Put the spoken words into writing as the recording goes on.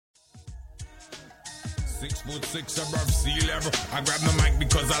6'6" above sea level. I grab the mic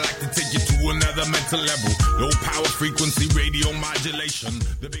because I like to take you to another mental level. Low power frequency radio modulation.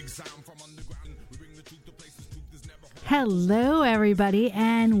 The big sound from underground. We bring the truth to places truth is never. Hello, everybody,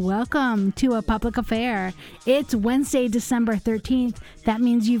 and welcome to A Public Affair. It's Wednesday, December 13th. That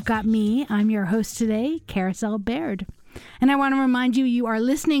means you've got me. I'm your host today, Carousel Baird. And I want to remind you, you are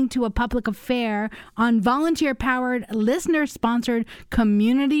listening to A Public Affair on volunteer-powered, listener-sponsored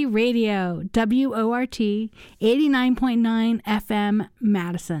community radio, WORT 89.9 FM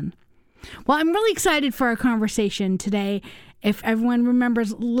Madison. Well, I'm really excited for our conversation today. If everyone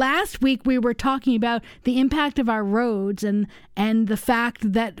remembers, last week we were talking about the impact of our roads and the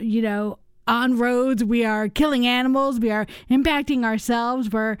fact that, on roads, we are killing animals, we are impacting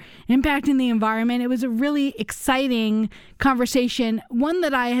ourselves, we're impacting the environment. It was a really exciting conversation, one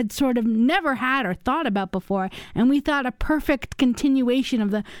that I had sort of never had or thought about before. And we thought a perfect continuation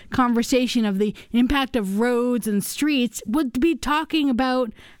of the conversation of the impact of roads and streets would be talking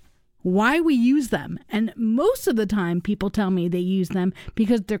about why we use them. And most of the time, people tell me they use them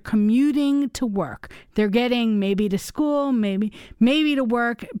because they're commuting to work. They're getting maybe to school, maybe to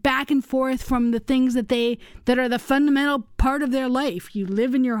work, back and forth from the things that are the fundamental part of their life. You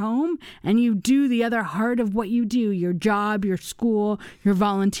live in your home and you do the other heart of what you do, your job, your school, your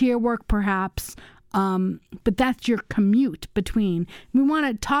volunteer work, perhaps. But that's your commute between. We want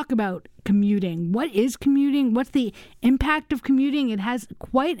to talk about commuting. What is commuting? What's the impact of commuting? It has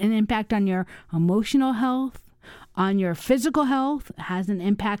quite an impact on your emotional health, on your physical health. It has an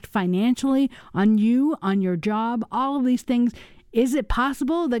impact financially on you, on your job, all of these things. Is it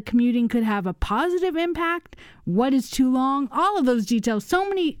possible that commuting could have a positive impact? What is too long? All of those details. So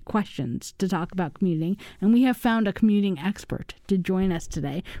many questions to talk about commuting. And we have found a commuting expert to join us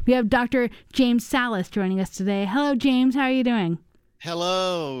today. We have Dr. James Salas joining us today. Hello, James. How are you doing?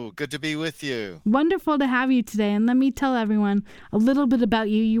 Hello. Good to be with you. Wonderful to have you today. And let me tell everyone a little bit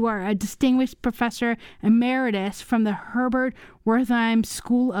about you. You are a distinguished professor emeritus from the Herbert Wertheim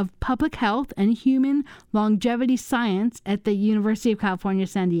School of Public Health and Human Longevity Science at the University of California,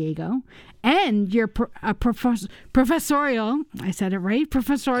 San Diego. And you're a professorial, I said it right,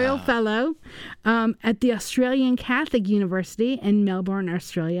 professorial fellow at the Australian Catholic University in Melbourne,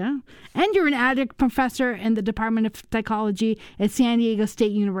 Australia. And you're an adjunct professor in the Department of Psychology at San Diego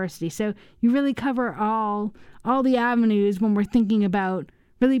State University. So you really cover all the avenues when we're thinking about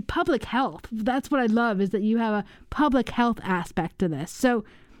really public health. That's what I love, is that you have a public health aspect to this. So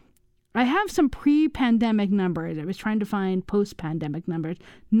I have some pre-pandemic numbers. I was trying to find post-pandemic numbers.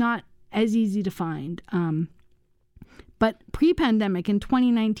 Not as easy to find. But pre-pandemic in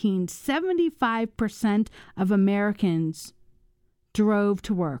 2019, 75% of Americans drove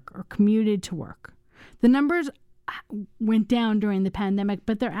to work or commuted to work. The numbers went down during the pandemic,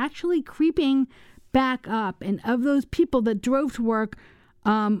 but they're actually creeping back up. And of those people that drove to work,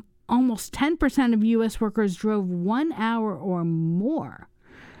 almost 10% of U.S. workers drove 1 hour or more.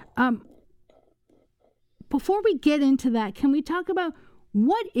 Before we get into that, can we talk about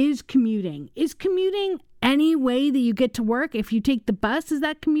what is commuting? Is commuting any way that you get to work? If you take the bus, is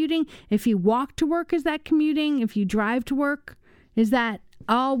that commuting? If you walk to work, is that commuting? If you drive to work, is that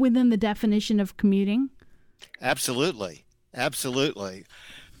all within the definition of commuting? Absolutely.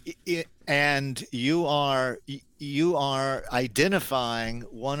 And you are identifying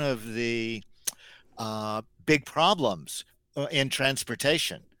one of the big problems in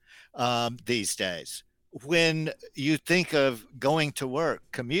transportation these days. When you think of going to work,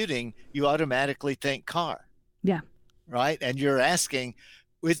 commuting, you automatically think car. Yeah. Right? And you're asking,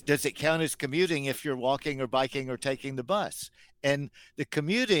 does it count as commuting if you're walking or biking or taking the bus? And the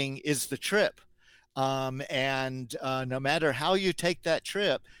commuting is the trip. And no matter how you take that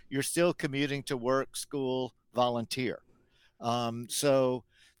trip, you're still commuting to work, school, volunteer. So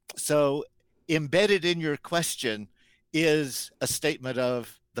embedded in your question is a statement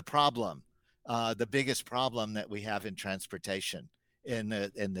of the problem. The biggest problem that we have in transportation in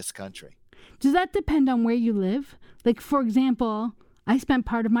this country. Does that depend on where you live? Like, for example, I spent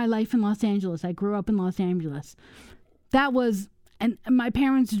part of my life in Los Angeles. I grew up in Los Angeles. And my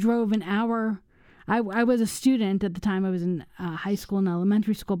parents drove an hour. I was a student at the time. I was in high school and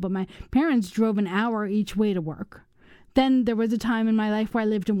elementary school, but my parents drove an hour each way to work. Then there was a time in my life where I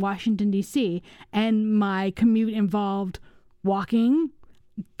lived in Washington, D.C., and my commute involved walking,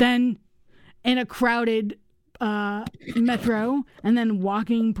 then in a crowded metro, and then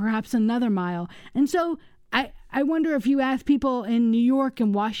walking perhaps another mile. And so I wonder if you ask people in New York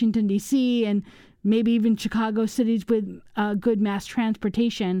and Washington, D.C., and maybe even Chicago, cities with good mass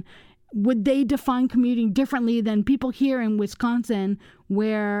transportation, would they define commuting differently than people here in Wisconsin,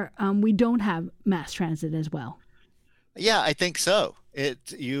 where we don't have mass transit as well? Yeah, I think so.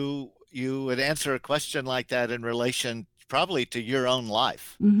 You would answer a question like that in relation probably to your own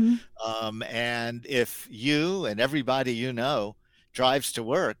life. Mm-hmm. And if you and everybody you know drives to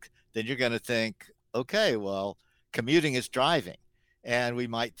work, then you're going to think, okay, well, commuting is driving. And we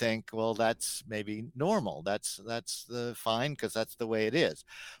might think, well, that's maybe normal. That's the fine because that's the way it is.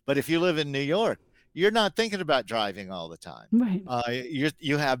 But if you live in New York, you're not thinking about driving all the time. Right.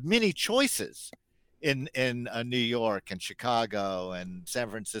 You have many choices in New York and Chicago and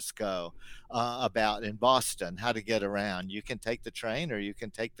San Francisco, about in Boston, how to get around. You can take the train or you can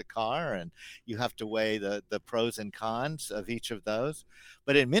take the car, and you have to weigh the pros and cons of each of those.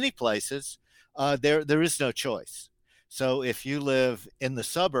 But in many places, there is no choice. So if you live in the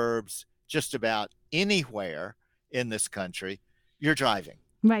suburbs, just about anywhere in this country, you're driving.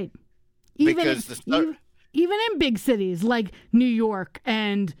 Right. Even in big cities like New York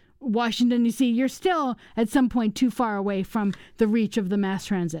and Washington, D.C., you're still at some point too far away from the reach of the mass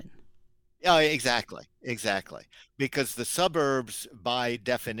transit. Oh, exactly. Because the suburbs, by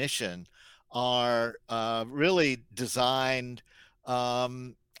definition, are really designed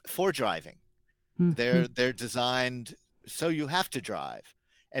for driving. Mm-hmm. They're designed so you have to drive,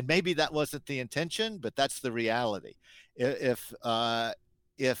 and maybe that wasn't the intention, but that's the reality. If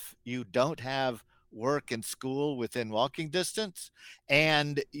you don't have work and school within walking distance,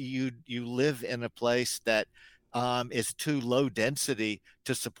 and you live in a place that is too low density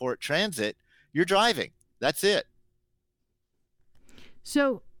to support transit, you're driving. That's it.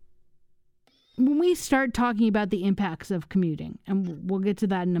 So when we start talking about the impacts of commuting, and we'll get to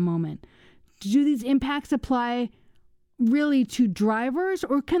that in a moment, do these impacts apply really to drivers,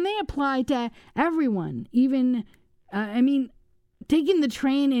 or can they apply to everyone? Even, taking the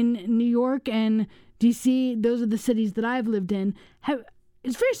train in New York and DC, those are the cities that I've lived in,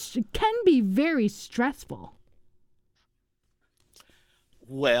 can be very stressful.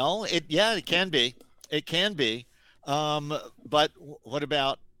 Well, it can be. It can be. But what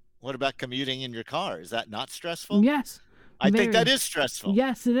about commuting in your car? Is that not stressful? Yes. I think that is stressful.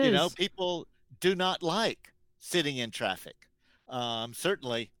 Yes, it is. People do not like sitting in traffic,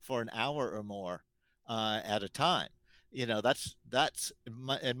 certainly for an hour or more at a time. That's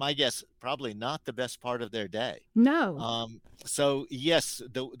in my guess, probably not the best part of their day. No. So yes,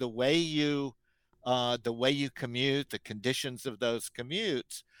 the way you commute, the conditions of those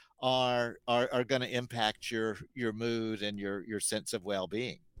commutes are going to impact your mood and your sense of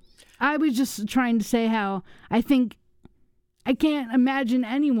well-being. I was just trying to say how I think I can't imagine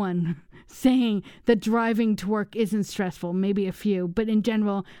anyone saying that driving to work isn't stressful. Maybe a few, but in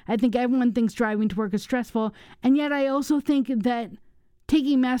general, I think everyone thinks driving to work is stressful. And yet I also think that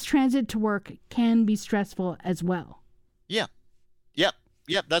taking mass transit to work can be stressful as well. Yeah.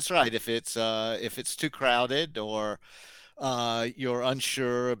 Yep, that's right. If it's too crowded, or you're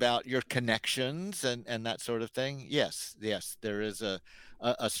unsure about your connections and that sort of thing, yes, there is a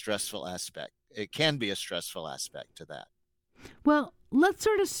stressful aspect. It can be a stressful aspect to that. Well, let's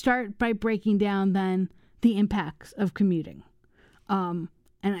sort of start by breaking down then the impacts of commuting. And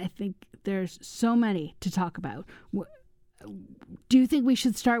I think there's so many to talk about. Do you think we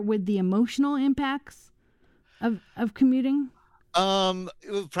should start with the emotional impacts of commuting?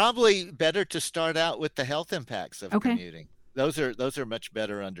 Probably better to start out with the health impacts of commuting. Those are much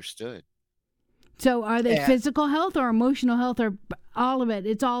better understood. So are they physical health or emotional health, or all of it?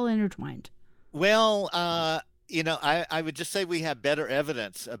 It's all intertwined. Well, I would just say we have better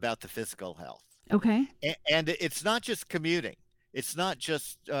evidence about the physical health. Okay. And it's not just commuting. It's not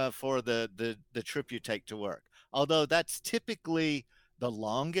just for the trip you take to work, although that's typically the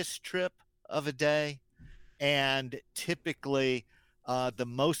longest trip of a day, and typically the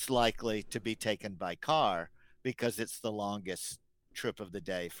most likely to be taken by car because it's the longest trip of the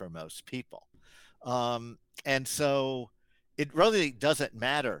day for most people. And so it really doesn't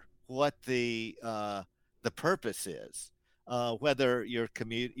matter what the purpose is, whether you're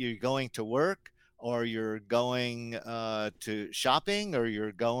going to work, or you're going to shopping, or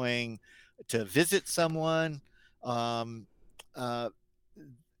you're going to visit someone.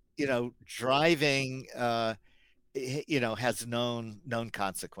 Driving, has known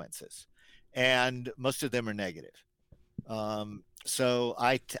consequences, and most of them are negative. So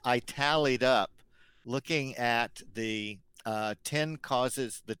I tallied up, looking at the 10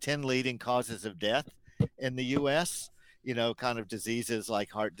 leading causes of death in the U.S., kind of diseases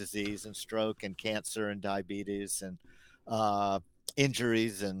like heart disease and stroke and cancer and diabetes and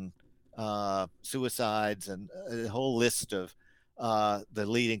injuries and suicides, and a whole list of the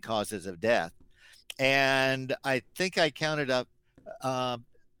leading causes of death. And I think I counted up, uh,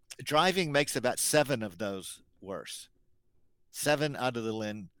 driving makes about 7 of those worse. 7 out of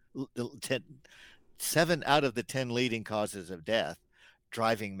the 10, 7 out of the 10 leading causes of death,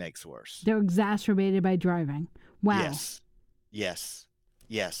 driving makes worse. They're exacerbated by driving. Wow. Yes.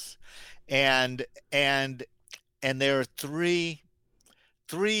 And there are three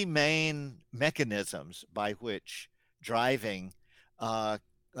main mechanisms by which driving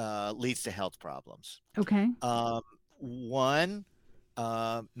leads to health problems. Okay. One,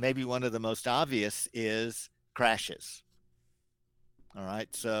 maybe one of the most obvious, is crashes. All right.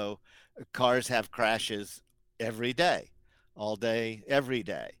 So cars have crashes every day, all day, every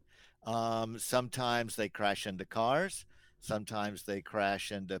day. Sometimes they crash into cars. Sometimes they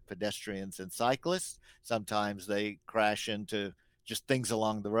crash into pedestrians and cyclists. Sometimes they crash into just things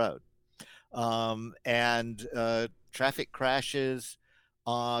along the road. And traffic crashes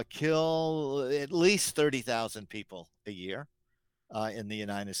kill at least 30,000 people a year in the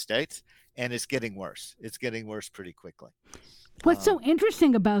United States, and it's getting worse. It's getting worse pretty quickly. What's so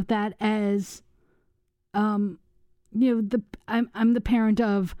interesting about that is, I'm the parent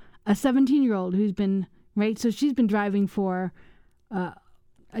of a 17-year-old who's been, right, so she's been driving for a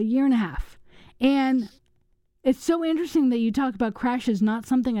year and a half. And it's so interesting that you talk about crashes, not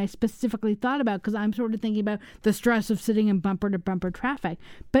something I specifically thought about, because I'm sort of thinking about the stress of sitting in bumper-to-bumper traffic.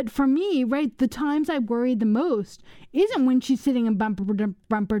 But for me, right, the times I worry the most isn't when she's sitting in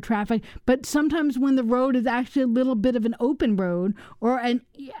bumper-to-bumper traffic, but sometimes when the road is actually a little bit of an open road, or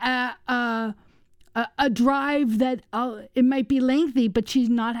a drive that it might be lengthy, but she's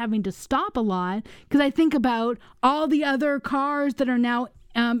not having to stop a lot. Because I think about all the other cars that are now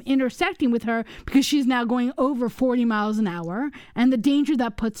intersecting with her because she's now going over 40 miles an hour, and the danger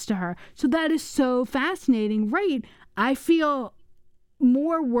that puts to her. So that is so fascinating, right? I feel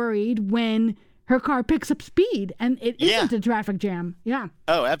more worried when her car picks up speed and it isn't a traffic jam. Yeah.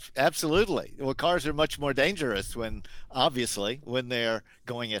 Oh, absolutely. Well, cars are much more dangerous when they're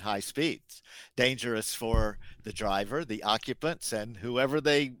going at high speeds. Dangerous for the driver, the occupants, and whoever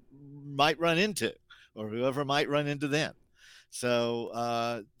they might run into, or whoever might run into them.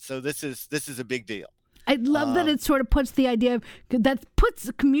 So this is a big deal. I love that it sort of puts the idea of, that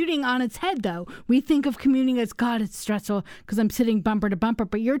puts commuting on its head, though. We think of commuting as, God, it's stressful because I'm sitting bumper to bumper.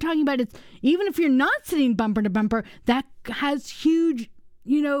 But you're talking about it's, even if you're not sitting bumper to bumper, that has huge,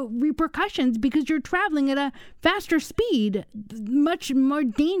 repercussions because you're traveling at a faster speed. Much more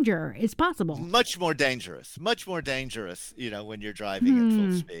danger is possible. Much more dangerous, when you're driving at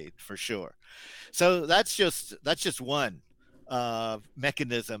full speed, for sure. So that's just one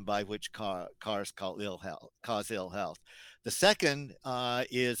mechanism by which cars cause ill health. The second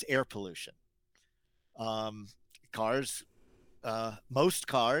is air pollution. Most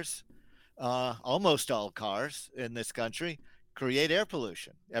cars, almost all cars in this country create air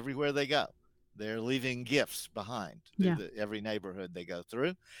pollution everywhere they go. They're leaving gifts behind every neighborhood they go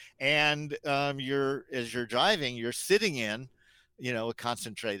through. And as you're driving, you're sitting in, a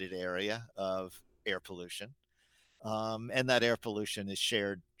concentrated area of air pollution. And that air pollution is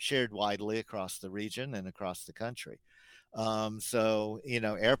shared widely across the region and across the country. So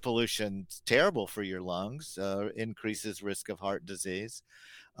air pollution is terrible for your lungs, increases risk of heart disease,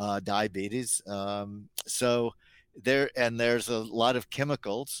 diabetes. So there's a lot of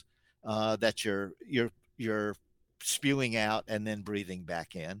chemicals that you're spewing out and then breathing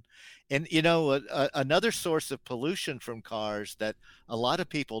back in. And another source of pollution from cars that a lot of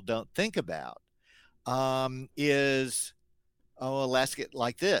people don't think about is, I'll ask it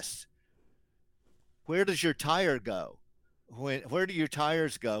like this: where does your tire go? Where do your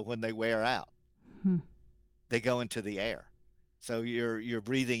tires go when they wear out? They go into the air. So you're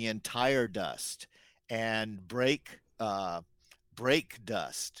breathing in tire dust and brake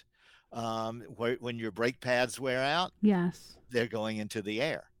dust. When your brake pads wear out, they're going into the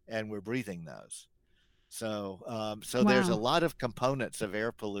air, and we're breathing those. So there's a lot of components of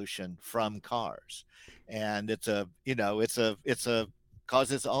air pollution from cars, and it's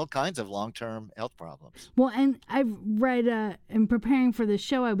causes all kinds of long-term health problems. Well, and I've read, in preparing for this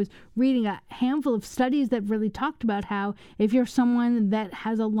show, I was reading a handful of studies that really talked about how if you're someone that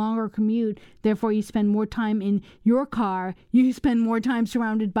has a longer commute, therefore you spend more time in your car, you spend more time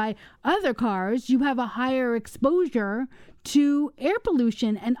surrounded by other cars, you have a higher exposure to air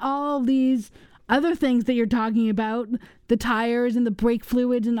pollution and all these other things that you're talking about, the tires and the brake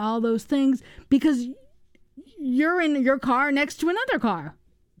fluids and all those things, because you're in your car next to another car.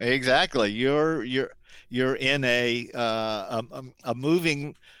 Exactly. You're in a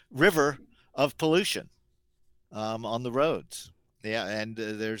moving river of pollution on the roads. Yeah, and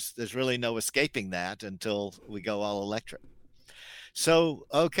there's really no escaping that until we go all electric. So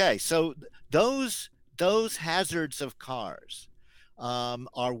okay, so those hazards of cars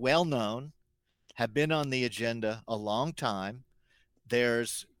are well known, have been on the agenda a long time.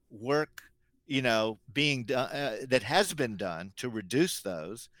 There's work, being done that has been done to reduce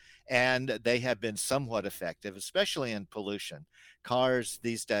those, and they have been somewhat effective, especially in pollution. Cars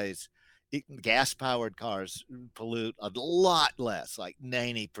these days, gas powered cars pollute a lot less, like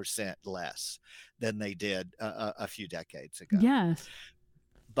 90% less than they did a few decades ago. Yes.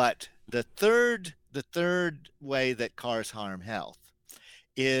 But the third way that cars harm health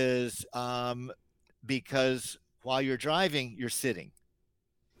is because while you're driving, you're sitting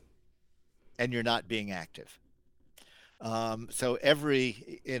and you're not being active. So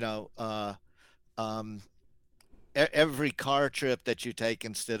um, every car trip that you take,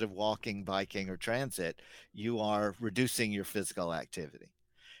 instead of walking, biking, or transit, you are reducing your physical activity.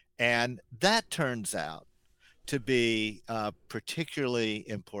 And that turns out to be particularly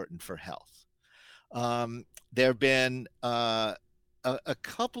important for health. There have been a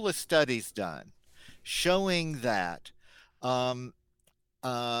couple of studies done showing that um,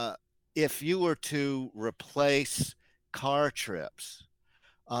 uh, if you were to replace car trips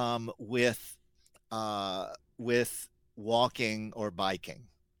with with walking or biking,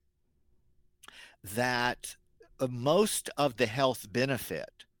 that most of the health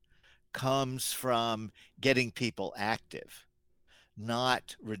benefit comes from getting people active,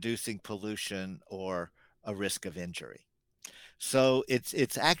 not reducing pollution or a risk of injury. So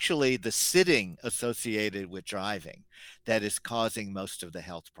it's actually the sitting associated with driving that is causing most of the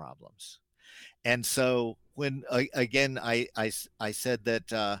health problems. And so when again I said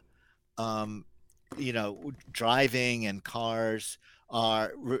that um, driving and cars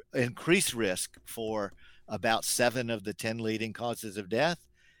are increased risk for about 7 of the 10 leading causes of death.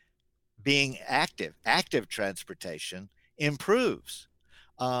 Being active transportation improves,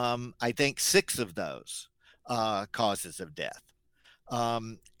 I think, 6 of those causes of death.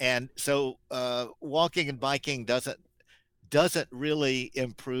 And so walking and biking doesn't really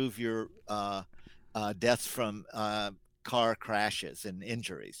improve your deaths from car crashes and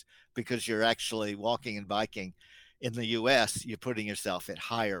injuries, because you're actually walking and biking. In the U.S., you're putting yourself at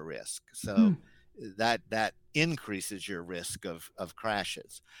higher risk. Hmm. So that increases your risk of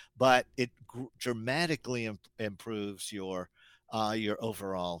crashes, but it dramatically improves your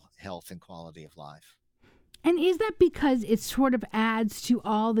overall health and quality of life. And is that because it sort of adds to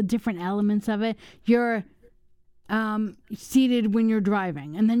all the different elements of it? You're seated when you're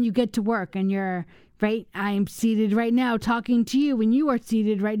driving, and then you get to work and you're right. I'm seated right now talking to you, and you are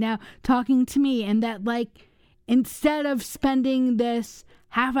seated right now talking to me. And that, like, instead of spending this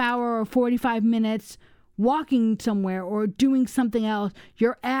half hour or 45 minutes walking somewhere or doing something else,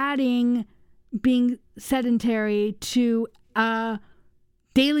 you're adding being sedentary to a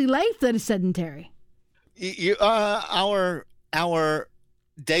daily life that is sedentary. Our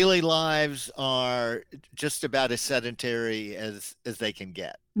daily lives are just about as sedentary as they can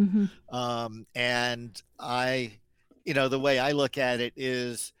get. Mm-hmm. And the way I look at it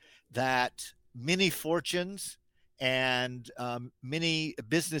is that many fortunes and many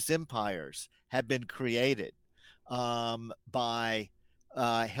business empires have been created by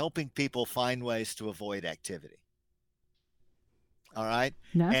helping people find ways to avoid activity. All right.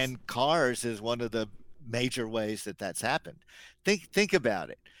 Yes. And cars is one of the major ways that that's happened. Think about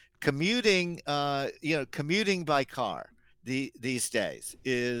it. Commuting by car these days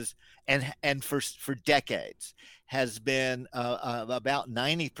is, and for decades, has been about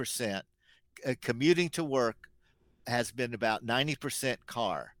 90%. Commuting to work has been about 90%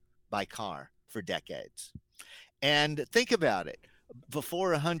 car by car for decades. And think about it.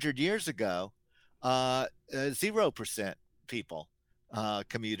 Before 100 years ago, 0% people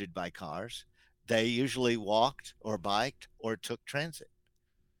commuted by cars. They usually walked or biked or took transit.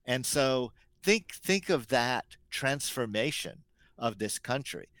 And so think of that transformation of this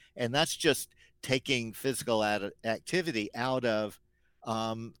country, and that's just taking physical activity out of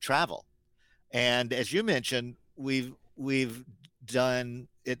travel. And as you mentioned, we've done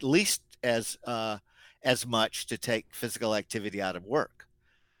at least as much to take physical activity out of work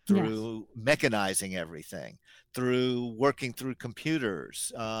Yes. through mechanizing everything, through working through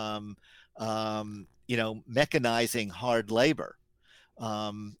computers, mechanizing hard labor,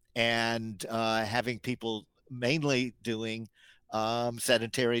 and having people mainly doing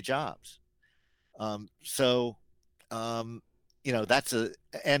sedentary jobs. So, um, that's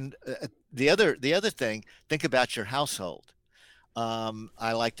and the other thing. Think about your household.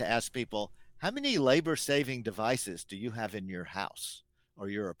 I like to ask people, how many labor-saving devices do you have in your house or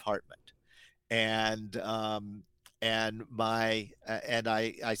your apartment? And I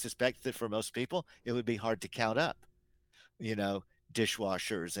suspect that for most people, it would be hard to count up, you know,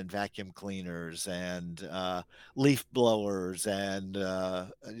 dishwashers and vacuum cleaners and leaf blowers and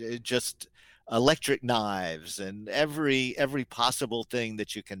just electric knives, and every possible thing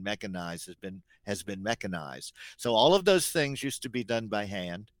that you can mechanize has been mechanized. So all of those things used to be done by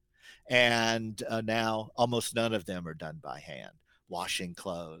hand, and now almost none of them are done by hand. Washing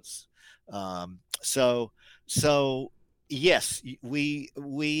clothes. Um, so so yes,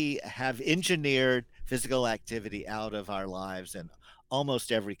 we have engineered physical activity out of our lives in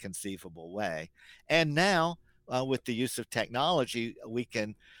almost every conceivable way, and now with the use of technology, we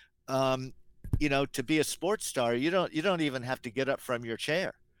can, um, to be a sports star, you don't even have to get up from your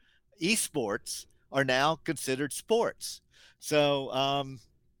chair. Esports are now considered sports. So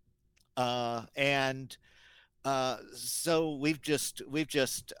and so we've just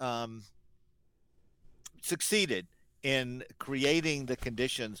succeeded in creating the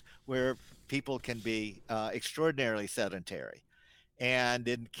conditions where people can be extraordinarily sedentary. And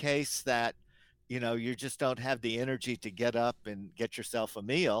in case that you just don't have the energy to get up and get yourself a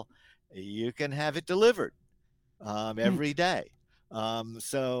meal, you can have it delivered Right. every day.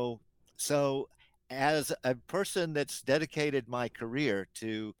 So as a person that's dedicated my career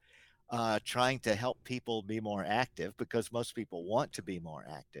to trying to help people be more active, because most people want to be more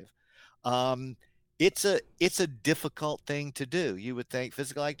active, um, it's a difficult thing to do. You would think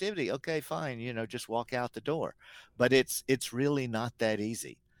physical activity, okay, fine, just walk out the door, but it's really not that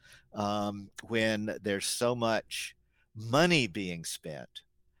easy when there's so much money being spent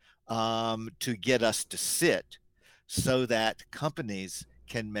to get us to sit so that companies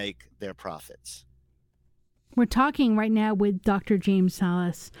can make their profits. We're talking right now with Dr. James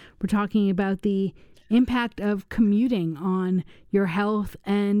Salas. We're talking about the impact of commuting on your health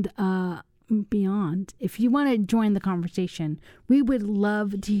and beyond. If you want to join the conversation, we would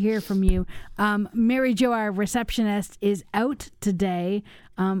love to hear from you. Mary Jo, our receptionist, is out today.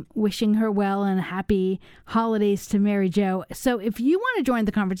 Wishing her well and happy holidays to Mary Jo. So if you want to join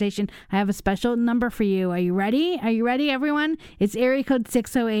the conversation, I have a special number for you. Are you ready? Are you ready, everyone? It's area code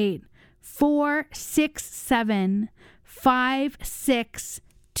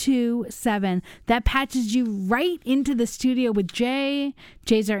 608-467-5627. That patches you right into the studio with Jay.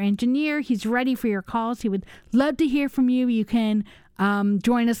 Jay's our engineer. He's ready for your calls. He would love to hear from you. You can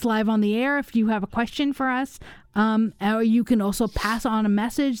join us live on the air if you have a question for us. Or you can also pass on a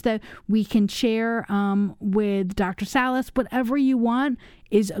message that we can share with Dr. Salas. Whatever you want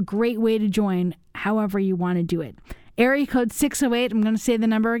is a great way to join, however you want to do it. Area code 608, I'm going to say the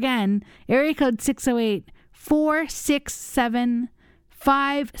number again. Area code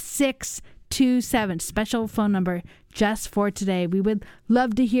 608-467-5627. Special phone number just for today. We would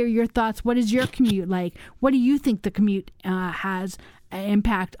love to hear your thoughts. What is your commute like? What do you think the commute has an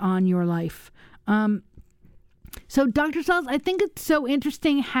impact on your life? So, Dr. Salas, I think it's so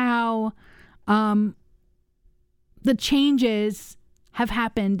interesting how the changes have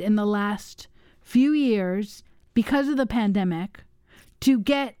happened in the last few years because of the pandemic to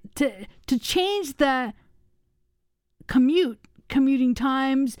get to change the commuting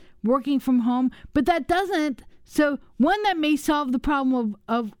times, working from home, but that doesn't. So one, that may solve the problem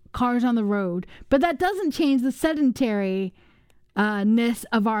of cars on the road, but that doesn't change the sedentariness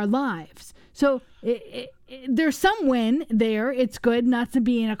of our lives. So there's some win there. It's good not to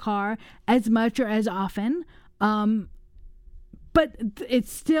be in a car as much or as often, but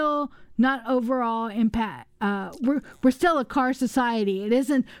it's still not overall impact. We're still a car society. It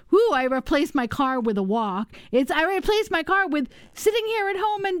isn't, I replaced my car with a walk. It's, I replaced my car with sitting here at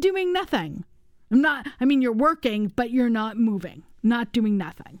home and doing nothing. You're working, but you're not moving, not doing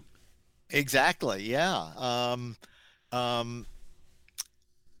nothing. Exactly. Yeah.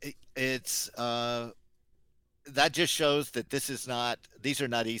 It's that just shows that these are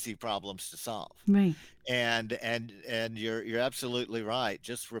not easy problems to solve. Right. And you're absolutely right.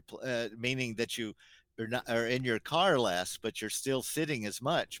 Just meaning that you are in your car less, but you're still sitting as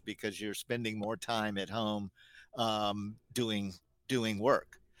much because you're spending more time at home doing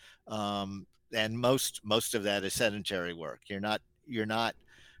work. And most of that is sedentary work. You're not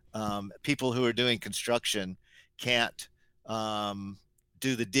people who are doing construction can't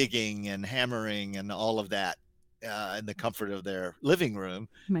do the digging and hammering and all of that in the comfort of their living room.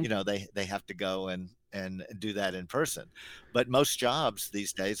 Right. They have to go and do that in person. But most jobs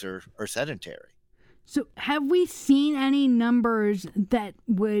these days are sedentary. So have we seen any numbers that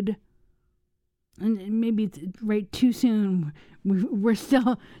would and maybe it's right too soon. We're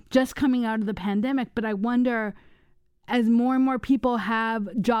still just coming out of the pandemic, but I wonder, as more and more people have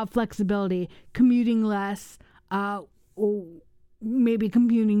job flexibility, commuting less, or maybe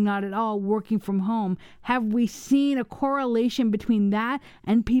commuting not at all, working from home, have we seen a correlation between that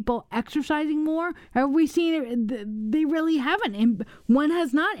and people exercising more? Or have we seen it? They really haven't. One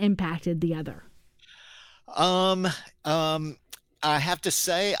has not impacted the other. Um, I have to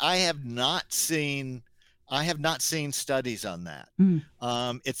say I have not seen studies on that.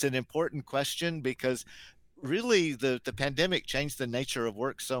 It's an important question because really the pandemic changed the nature of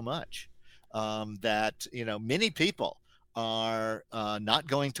work so much that many people are not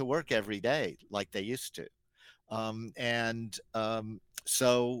going to work every day like they used to. But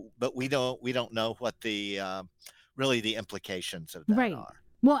we don't know what the really the implications of that are.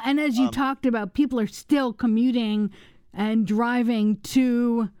 Well, and as you talked about, people are still commuting and driving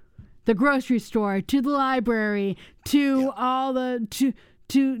to the grocery store, to the library, to all the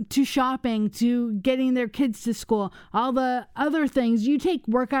to shopping, to getting their kids to school, all the other things. You take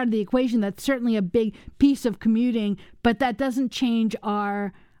work out of the equation, that's certainly a big piece of commuting, but that doesn't change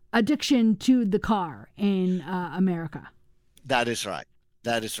our addiction to the car in America. That is right.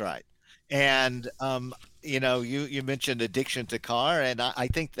 That is right. And you mentioned addiction to car, and I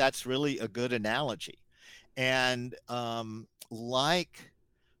think that's really a good analogy. And like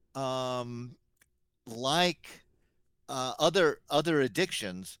other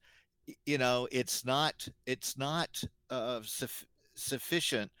addictions, it's not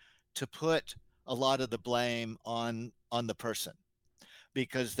sufficient to put a lot of the blame on the person,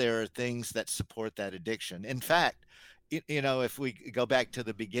 because there are things that support that addiction. In fact, if we go back to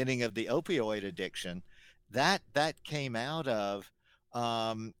the beginning of the opioid addiction, that came out of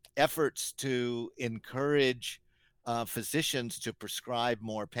efforts to encourage physicians to prescribe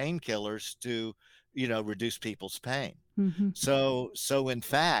more painkillers to reduce people's pain. So in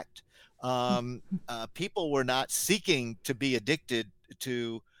fact, people were not seeking to be addicted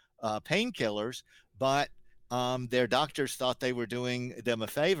to painkillers, but their doctors thought they were doing them a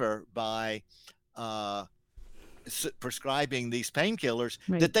favor by prescribing these painkillers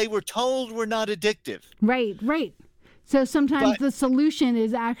that they were told were not addictive. Right. So sometimes the solution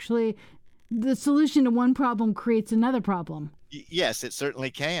is actually the solution to one problem creates another problem. Yes, it certainly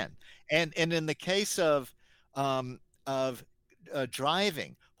can. And in the case of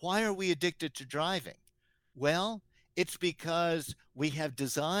driving, why are we addicted to driving? Well, it's because we have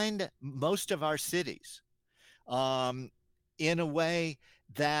designed most of our cities in a way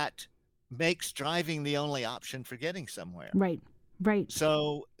that makes driving the only option for getting somewhere. Right.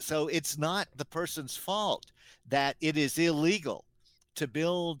 So it's not the person's fault that it is illegal to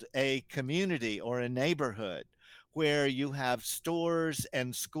build a community or a neighborhood where you have stores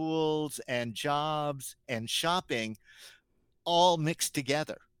and schools and jobs and shopping all mixed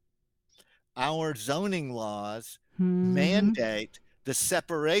together. Our zoning laws mandate the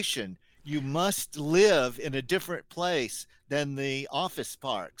separation. You must live in a different place than the office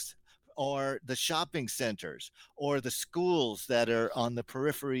parks or the shopping centers or the schools that are on the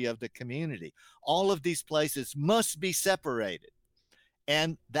periphery of the community. All of these places must be separated.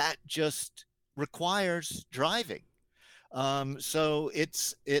 And that just requires driving. So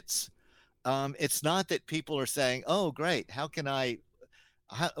it's not that people are saying, "Oh, great, how can I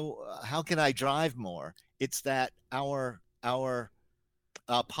drive more?" It's that our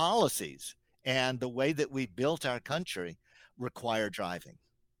policies and the way that we built our country require driving.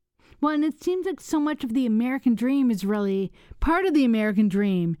 Well, and it seems like so much of the American dream is really part of the American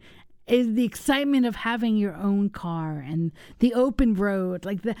dream is the excitement of having your own car and the open road.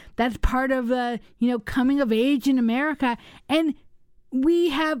 Like that's part of coming of age in America. And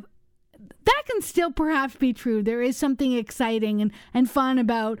that can still perhaps be true. There is something exciting and fun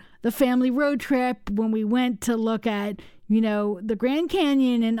about the family road trip when we went to look at, the Grand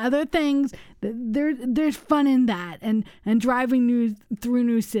Canyon and other things. There's fun in that and driving through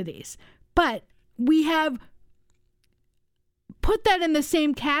new cities. But we have put that in the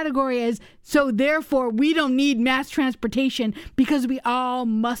same category as, so therefore we don't need mass transportation because we all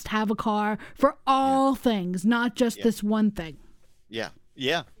must have a car for all things, not just this one thing. Yeah,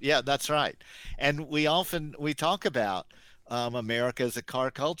 that's right. And we talk about America as a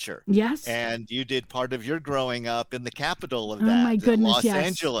car culture. Yes. And you did part of your growing up in the capital of that. Oh my goodness, Los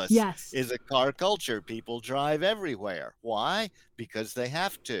Angeles yes. is a car culture. People drive everywhere. Why? Because they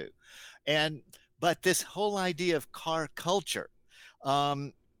have to. But this whole idea of car culture,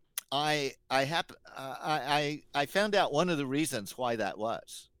 I found out one of the reasons why that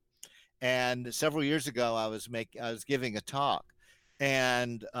was. And several years ago, I was giving a talk,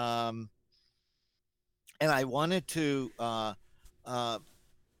 and and I wanted to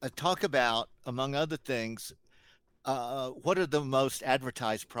talk about, among other things, what are the most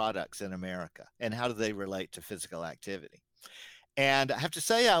advertised products in America, and how do they relate to physical activity? And I have to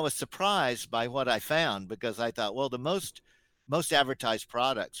say, I was surprised by what I found, because I thought, well, the most advertised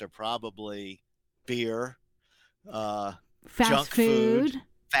products are probably beer, uh, Fast junk food, food.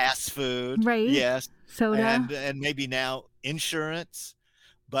 fast food, Right. yes, Soda. and maybe now insurance,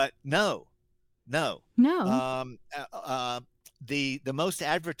 but no. No. The most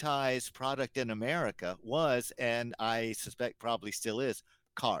advertised product in America was, and I suspect probably still is,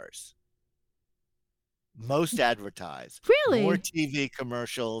 cars. Most advertised. Really? More TV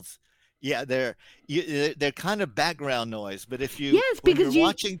commercials. Yeah, they're kind of background noise, but when you're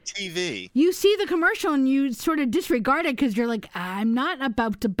watching TV, you see the commercial and you sort of disregard it because you're like, I'm not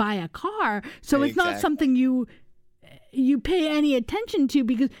about to buy a car, so it's not something you pay any attention to,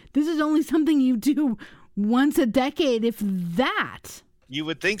 because this is only something you do once a decade, if that. You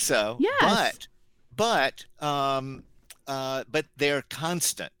would think so. Yes. But they're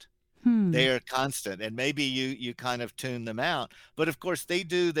constant. They are constant, and maybe you kind of tune them out. But of course, they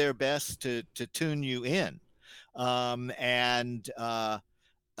do their best to tune you in. And how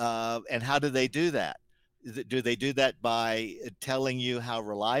do they do that? Do they do that by telling you how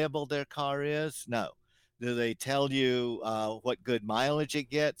reliable their car is? No. Do they tell you what good mileage it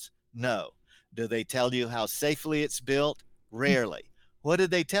gets? No. Do they tell you how safely it's built? Rarely. What do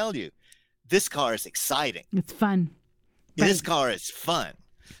they tell you? This car is exciting. It's fun. This car is fun.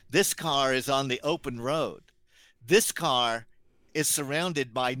 This car is on the open road. This car is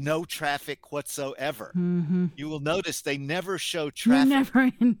surrounded by no traffic whatsoever. Mm-hmm. You will notice they never show traffic.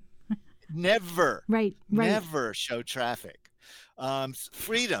 Never. Right. Never show traffic.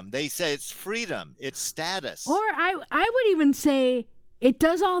 Freedom. They say it's freedom. It's status. Or I would even say it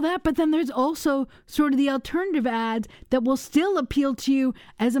does all that, but then there's also sort of the alternative ads that will still appeal to you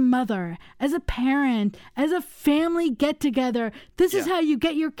as a mother, as a parent, as a family get-together. This is how you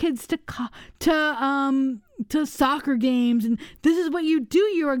get your kids to soccer games, and this is what you do.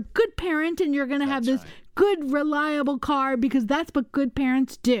 You're a good parent, and you're going to have this good, reliable car, because that's what good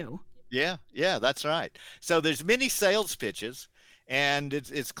parents do. Yeah, that's right. So there's many sales pitches, and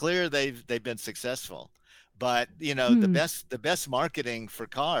it's clear they've been successful. But the best marketing for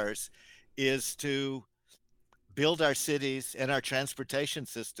cars is to build our cities and our transportation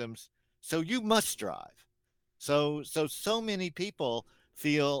systems so you must drive. So many people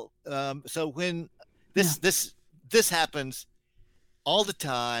feel so when this happens all the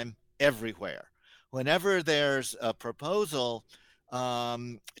time, everywhere. Whenever there's a proposal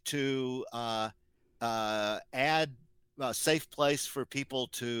to add a safe place for people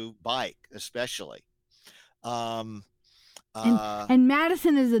to bike, especially. And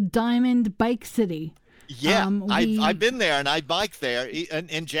Madison is a diamond bike city. Yeah, I've been there, and I biked there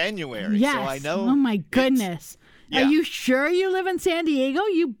in January. Yes. So I know. Oh my goodness. Yeah. Are you sure you live in San Diego?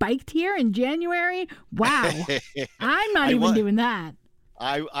 You biked here in January? Wow. I'm not even doing that.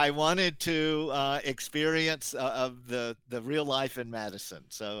 I wanted to experience of the real life in Madison,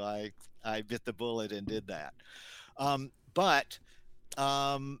 so I bit the bullet and did that.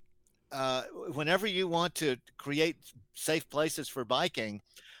 Whenever you want to create safe places for biking,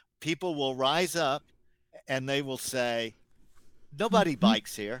 people will rise up and they will say, nobody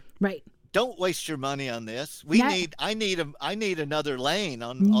bikes here. Right. Don't waste your money on this. I need another lane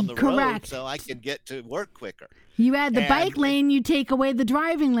on the road so I can get to work quicker. You add the bike lane, you take away the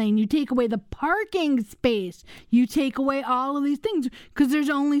driving lane, you take away the parking space, you take away all of these things because there's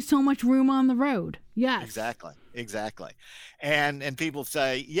only so much room on the road. Yes. Exactly. And people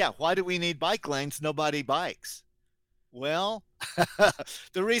say, yeah, why do we need bike lanes? Nobody bikes. Well,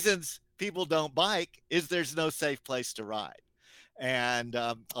 the reasons people don't bike is there's no safe place to ride. And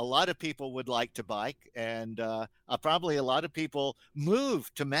a lot of people would like to bike, and probably a lot of people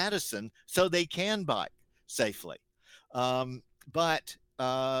move to Madison so they can bike safely. But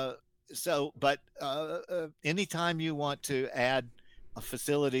anytime you want to add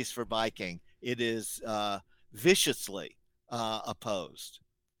facilities for biking, it is viciously opposed.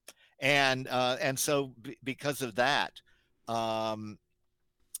 And so because of that,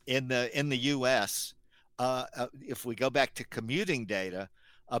 in the U.S., if we go back to commuting data,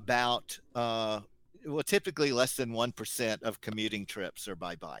 about typically less than 1% of commuting trips are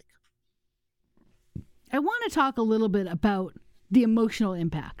by bike. I want to talk a little bit about the emotional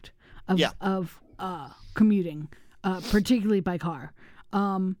impact of commuting, particularly by car.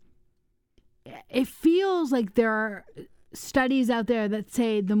 It feels like there are studies out there that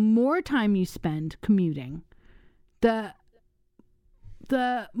say the more time you spend commuting, the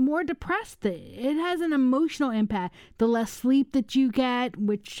the more depressed it has an emotional impact. The less sleep that you get,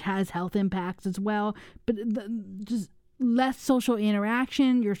 which has health impacts as well, but just less social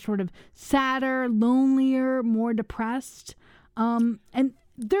interaction. You're sort of sadder, lonelier, more depressed. And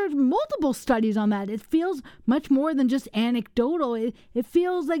there's multiple studies on that. It feels much more than just anecdotal. It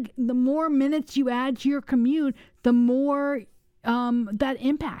feels like the more minutes you add to your commute, the more that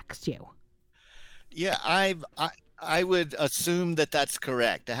impacts you. Yeah, I would assume that that's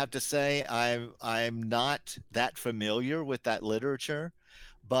correct. I have to say I'm not that familiar with that literature,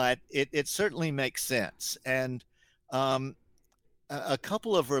 but it certainly makes sense. And um, a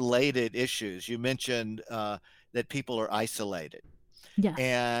couple of related issues. You mentioned that people are isolated. Yes.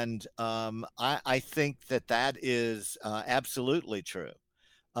 And I think that is absolutely true.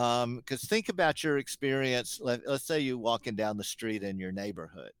 Because think about your experience. Let's say you walking down the street in your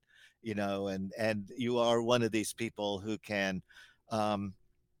neighborhood, and you are one of these people who can um,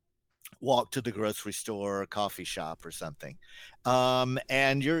 walk to the grocery store or coffee shop or something,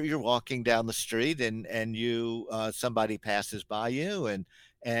 and you're walking down the street, and you somebody passes by you,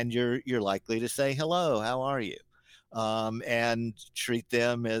 and you're likely to say hello, how are you, and treat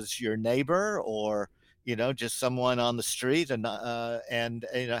them as your neighbor, or just someone on the street, and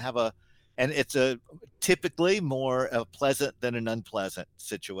have a and it's a typically more pleasant than an unpleasant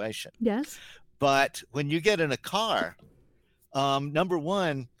situation. Yes. But when you get in a car, number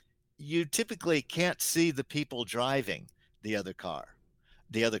one, you typically can't see the people driving the other car,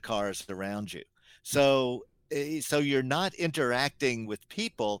 the other cars around you. So you're not interacting with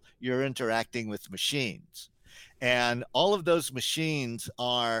people, you're interacting with machines. And all of those machines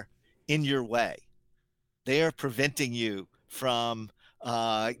are in your way. They are preventing you from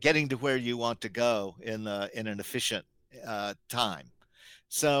getting to where you want to go in an efficient time.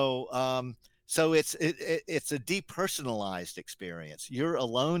 So it's a depersonalized experience. You're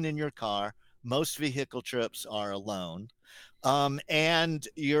alone in your car. Most vehicle trips are alone, and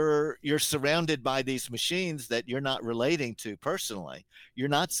you're surrounded by these machines that you're not relating to personally. You're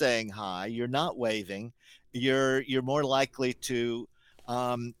not saying hi. You're not waving. You're more likely to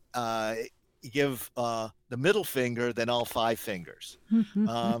give the middle finger than all five fingers.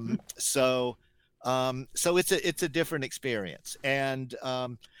 So it's a different experience. And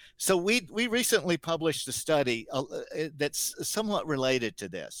so we recently published a study that's somewhat related to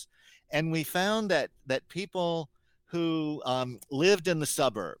this, and we found that people who lived in the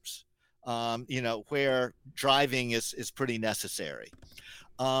suburbs, where driving is pretty necessary,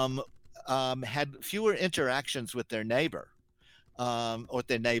 had fewer interactions with their neighbor or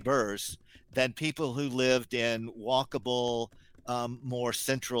their neighbors than people who lived in walkable, more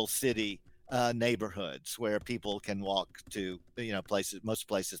central city neighborhoods where people can walk to most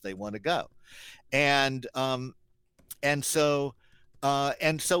places they want to go. And so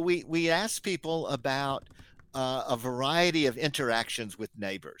we asked people about a variety of interactions with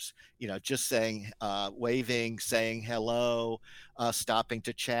neighbors, just saying, waving, saying hello, stopping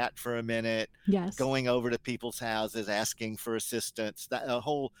to chat for a minute, Yes. going over to people's houses, asking for assistance, a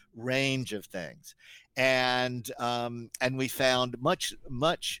whole range of things. And we found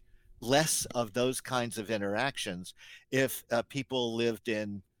much less of those kinds of interactions if people lived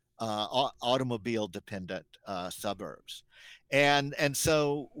in automobile dependent suburbs. And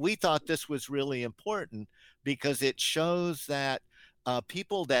so we thought this was really important because it shows that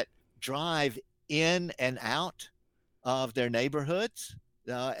people that drive in and out of their neighborhoods,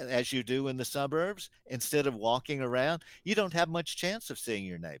 as you do in the suburbs, instead of walking around, you don't have much chance of seeing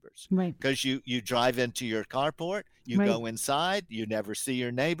your neighbors. Right. Because you drive into your carport, you Right. go inside, you never see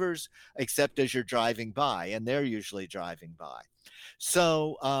your neighbors except as you're driving by, and they're usually driving by.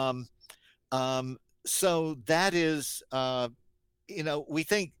 So so that is we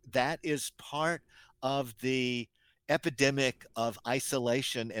think that is part of the epidemic of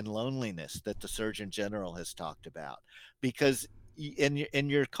isolation and loneliness that the Surgeon General has talked about, because in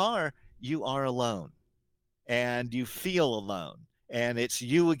your car you are alone and you feel alone, and it's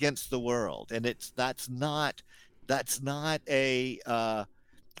you against the world, and that's not a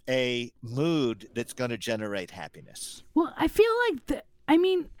mood that's going to generate happiness. Well, I feel like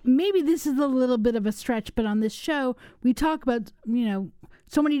maybe this is a little bit of a stretch, but on this show, we talk about,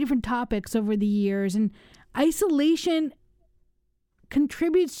 so many different topics over the years, and isolation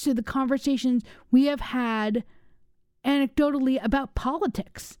contributes to the conversations we have had anecdotally about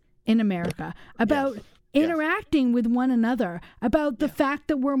politics in America, about interacting with one another, about the fact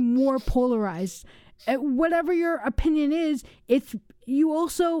that we're more polarized. Whatever your opinion is, it's you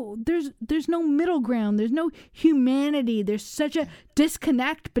also there's no middle ground. There's no humanity. There's such a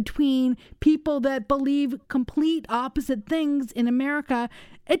disconnect between people that believe complete opposite things in America.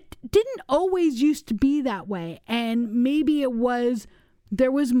 It didn't always used to be that way, and maybe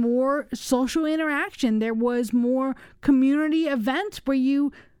there was more social interaction. There was more community events where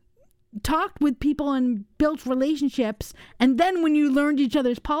you talked with people and built relationships, and then when you learned each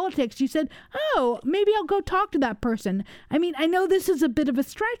other's politics, you said, oh, maybe I'll go talk to that person. I mean, I know this is a bit of a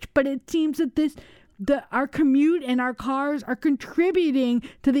stretch, but it seems that our commute and our cars are contributing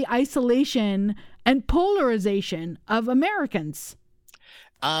to the isolation and polarization of Americans.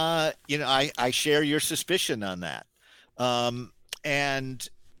 I share your suspicion on that. And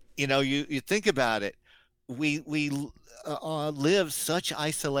you think about it, we live such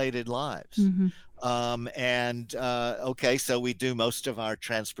isolated lives. Okay, so we do most of our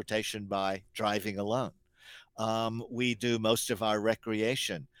transportation by driving alone. We do most of our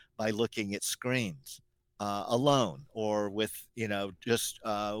recreation by looking at screens alone, or with just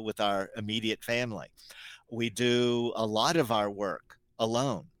with our immediate family. We do a lot of our work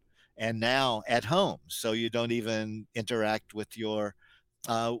alone, and now at home, so you don't even interact with your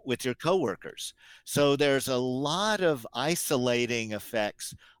coworkers. So there's a lot of isolating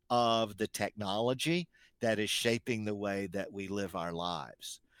effects of the technology that is shaping the way that we live our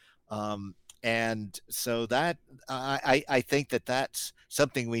lives. And so that I think that that's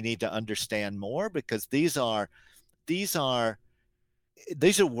something we need to understand more, because these are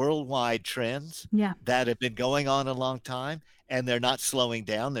worldwide trends that have been going on a long time, and they're not slowing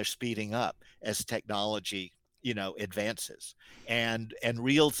down. They're speeding up as technology advances and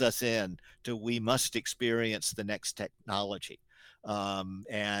reels us in to, we must experience the next technology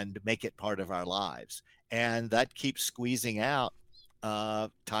and make it part of our lives. And that keeps squeezing out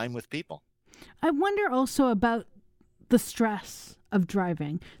time with people. I wonder also about the stress of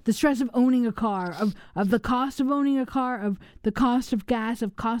driving, the stress of owning a car, of the cost of owning a car, of the cost of gas,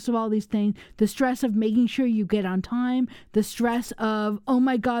 of cost of all these things, the stress of making sure you get on time, the stress of, oh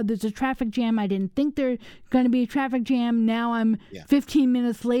my God, there's a traffic jam. I didn't think there's going to be a traffic jam. Now I'm 15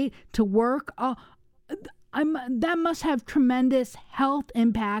 minutes late to work. That must have tremendous health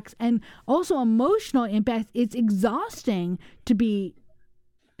impacts and also emotional impacts. It's exhausting to be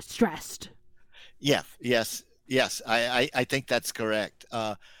stressed. Yes. I think that's correct.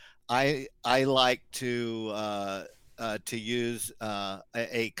 I like to use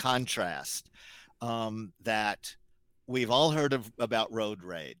a contrast that we've all heard about road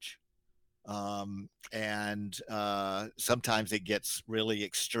rage, and sometimes it gets really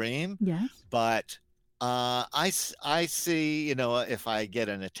extreme. Yes, but I see, if I get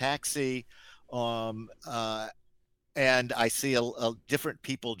in a taxi, and I see a different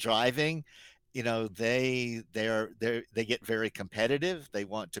people driving, they get very competitive. They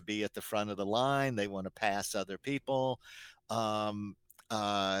want to be at the front of the line. They want to pass other people. It's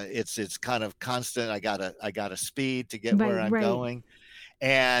kind of constant. I gotta speed to get where I'm going.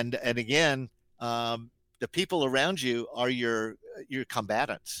 And again, the people around you are your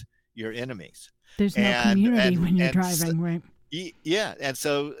combatants, your enemies. There's no community when you're driving, right? Yeah, and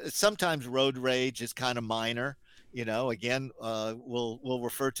so sometimes road rage is kind of minor. Again, we'll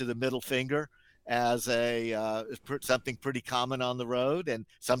refer to the middle finger as something pretty common on the road, and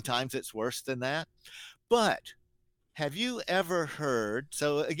sometimes it's worse than that. But have you ever heard?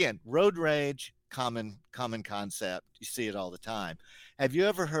 So again, road rage, common concept. You see it all the time. Have you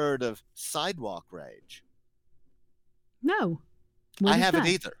ever heard of sidewalk rage? No, I haven't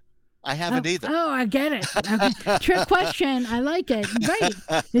either. Oh, I get it. Okay. Trick question. I like it. Right.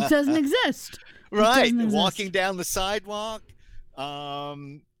 It doesn't exist. Right. Walking down the sidewalk.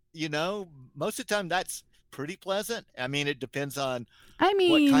 Most of the time that's pretty pleasant. I mean, it depends on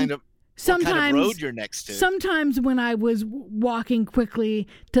what kind of road you're next to. Sometimes when I was walking quickly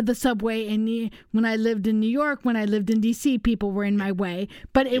to the subway, and when I lived in New York, when I lived in DC, people were in my way,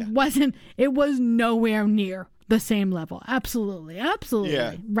 but it was nowhere near the same level. Absolutely.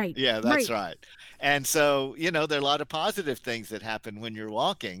 Yeah. Right. Yeah, that's right. And so, there are a lot of positive things that happen when you're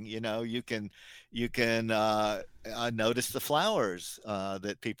walking. You can notice the flowers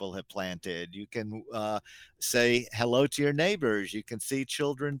that people have planted. You can say hello to your neighbors. You can see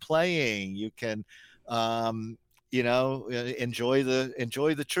children playing. You can, enjoy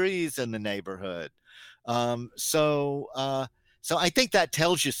the trees in the neighborhood. So I think that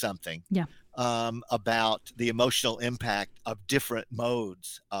tells you something. Yeah. About the emotional impact of different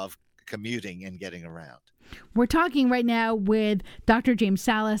modes of commuting and getting around. We're talking right now with Dr. James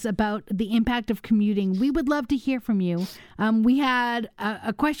Salas about the impact of commuting. We would love to hear from you. We had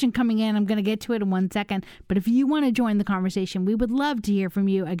a question coming in. I'm going to get to it in 1 second. But if you want to join the conversation, we would love to hear from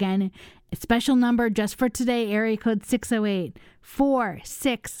you. Again, a special number just for today, area code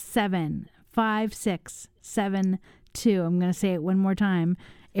 608-467-5672. I'm going to say it one more time.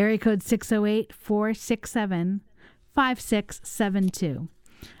 Area code 608-467-5672.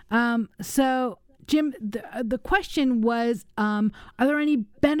 So, Jim, the question was, are there any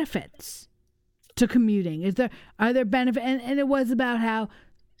benefits to commuting? Are there benefits? And it was about how,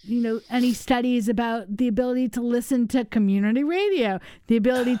 any studies about the ability to listen to community radio, the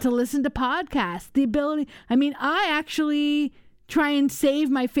ability to listen to podcasts, I actually try and save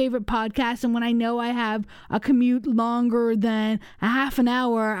my favorite podcast, and when I know I have a commute longer than a half an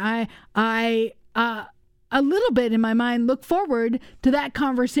hour, I a little bit in my mind look forward to that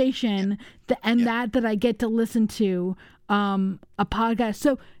conversation that I get to listen to a podcast.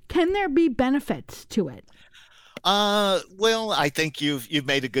 So can there be benefits to it? Well, I think you've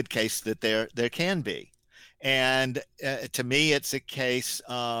made a good case that there can be. And to me, it's a case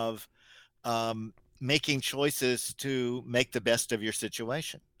of making choices to make the best of your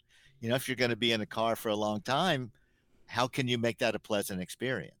situation. If you're going to be in a car for a long time, how can you make that a pleasant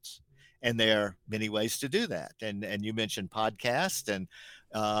experience? And there are many ways to do that. And you mentioned podcast, and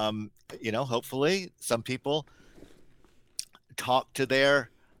hopefully some people talk to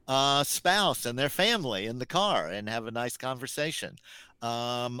their spouse and their family in the car and have a nice conversation.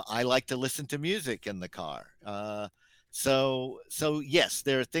 I like to listen to music in the car. So yes,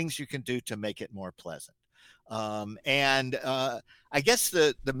 there are things you can do to make it more pleasant. And I guess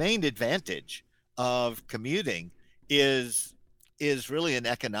the main advantage of commuting is really an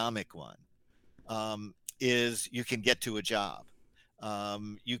economic one. Is you can get to a job.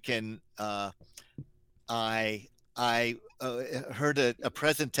 You can. I heard a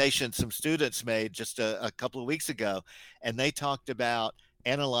presentation some students made just a couple of weeks ago, and they talked about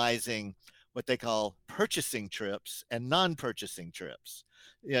analyzing what they call purchasing trips and non-purchasing trips.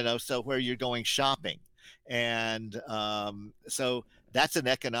 So where you're going shopping, and so that's an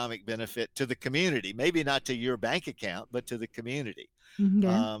economic benefit to the community. Maybe not to your bank account, but to the community.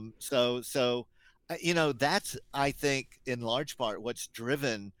 Yeah. That's, I think, in large part what's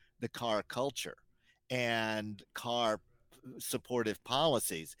driven the car culture and car supportive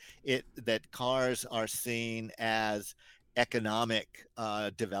policies. That cars are seen as economic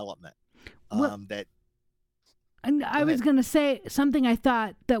development. And I was going to say something I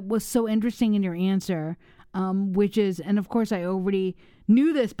thought that was so interesting in your answer, which is, and of course I already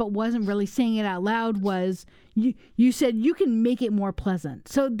knew this but wasn't really saying it out loud, was you said you can make it more pleasant.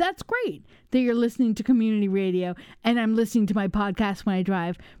 So that's great that you're listening to community radio and I'm listening to my podcast when I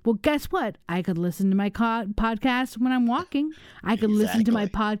drive. Well, guess what? I could listen to my podcast when I'm walking. I could listen to my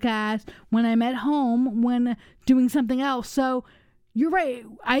podcast when I'm at home, when doing something else. So you're right.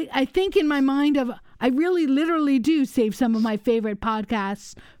 I think in my mind I really literally do save some of my favorite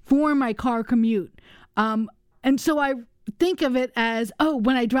podcasts for my car commute. And so I think of it as,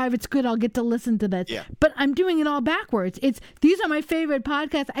 when I drive, it's good. I'll get to listen to this. Yeah. But I'm doing it all backwards. These are my favorite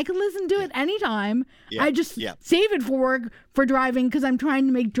podcasts. I can listen to it anytime. Yeah. I just save it for work, for driving, because I'm trying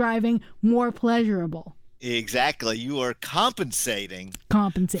to make driving more pleasurable. Exactly. You are compensating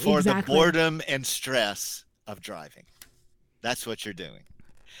for exactly. the boredom and stress of driving. That's what you're doing.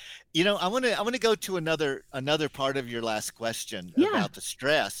 I want to go to another part of your last question about the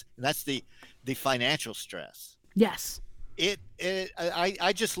stress, and that's the financial stress. Yes.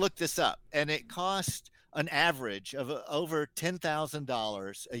 I just looked this up, and it costs an average of over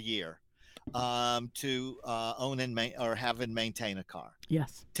 $10,000 a year to own or have and maintain a car.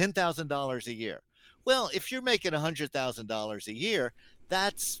 Yes. $10,000 a year. Well, if you're making $100,000 a year,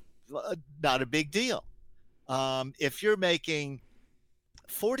 that's not a big deal. If you're making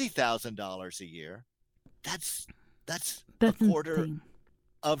 $40,000 a year, that's a quarter insane.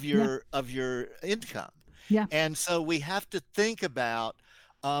 of your income. Yeah. And so we have to think about,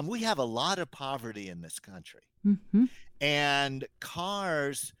 we have a lot of poverty in this country. Mm-hmm. And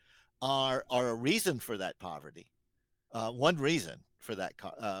cars are a reason for that poverty. One reason for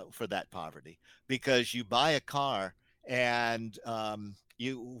that poverty, because you buy a car and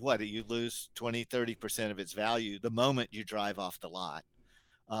you lose 20-30% of its value the moment you drive off the lot.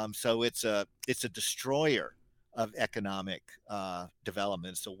 So it's a destroyer of economic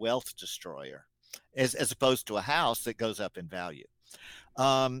development. It's a wealth destroyer, as opposed to a house that goes up in value.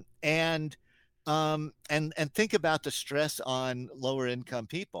 And think about the stress on lower income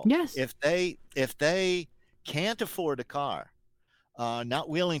people. Yes. If they can't afford a car, not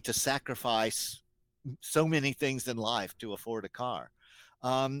willing to sacrifice so many things in life to afford a car,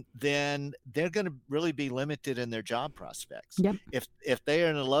 then they're going to really be limited in their job prospects. Yep. If they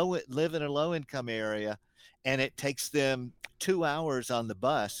are live in a low income area, and it takes them 2 hours on the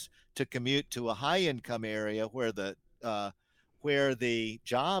bus to commute to a high income area where the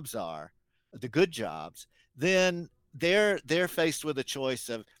jobs are, the good jobs, then they're faced with a choice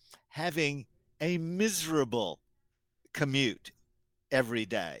of having a miserable commute every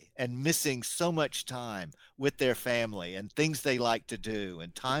day and missing so much time with their family and things they like to do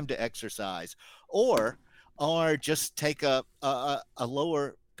and time to exercise, or just take a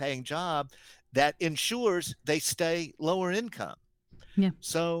lower paying job that ensures they stay lower income. Yeah.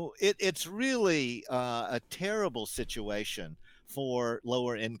 So it's really a terrible situation for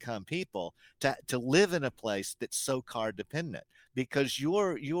lower income people to live in a place that's so car dependent, because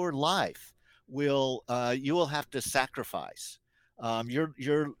your life will you will have to sacrifice.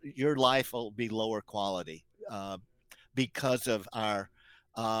 Your life will be lower quality because of our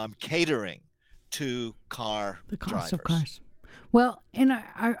catering to the cost drivers. Of cars. Well, in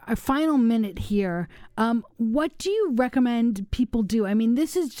our final minute here, what do you recommend people do? I mean,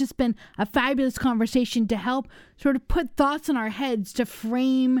 this has just been a fabulous conversation to help sort of put thoughts in our heads to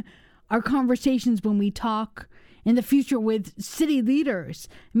frame our conversations when we talk in the future with city leaders.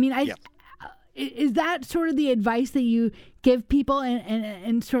 I mean, is that sort of the advice that you give people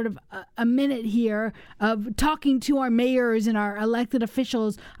in sort of a minute here of talking to our mayors and our elected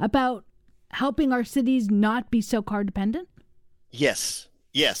officials about helping our cities not be so car dependent? Yes,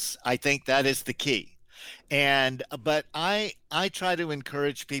 I think that is the key. But I try to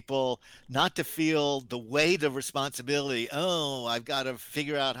encourage people not to feel the weight of responsibility. Oh, I've got to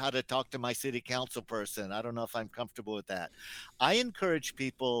figure out how to talk to my city council person. I don't know if I'm comfortable with that. I encourage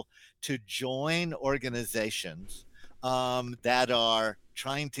people to join organizations that are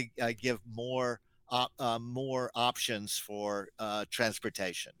trying to give more options for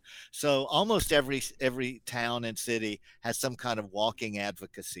transportation. So almost every town and city has some kind of walking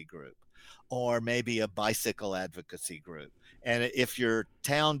advocacy group, or maybe a bicycle advocacy group. And if your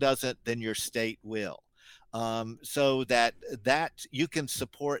town doesn't, then your state will. So that you can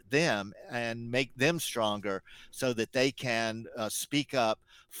support them and make them stronger so that they can speak up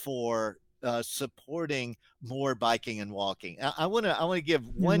for supporting more biking and walking. I want to give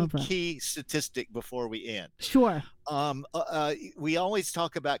one key statistic before we end. Sure. We always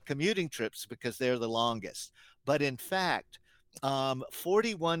talk about commuting trips because they're the longest, but in fact,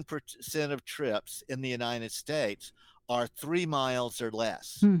 41% of trips in the United States are 3 miles or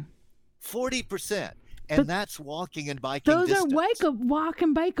less. 40%, and that's walking and biking. Those distance. are walk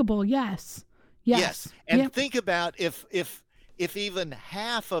and bikeable. Yes. And think about if even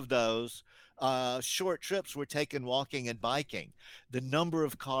half of those short trips were taken walking and biking, the number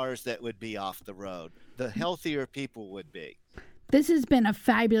of cars that would be off the road, the healthier people would be. This has been a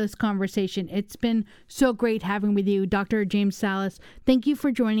fabulous conversation. It's been so great having with you, Dr. James Salas. Thank you for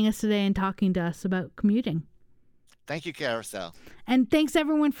joining us today and talking to us about commuting. Thank you, Carousel. And thanks,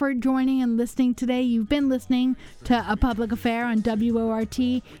 everyone, for joining and listening today. You've been listening to A Public Affair on WORT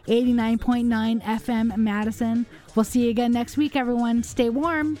 89.9 FM Madison. We'll see you again next week, everyone. Stay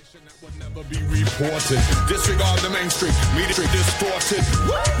warm. Never be reported. Disregard the mainstream media distorted.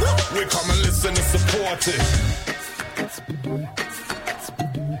 We come and listen and support it.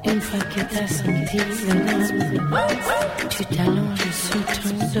 Une fois que t'as senti le nom, tu t'allonges sous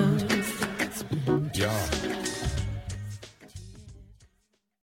ton dos.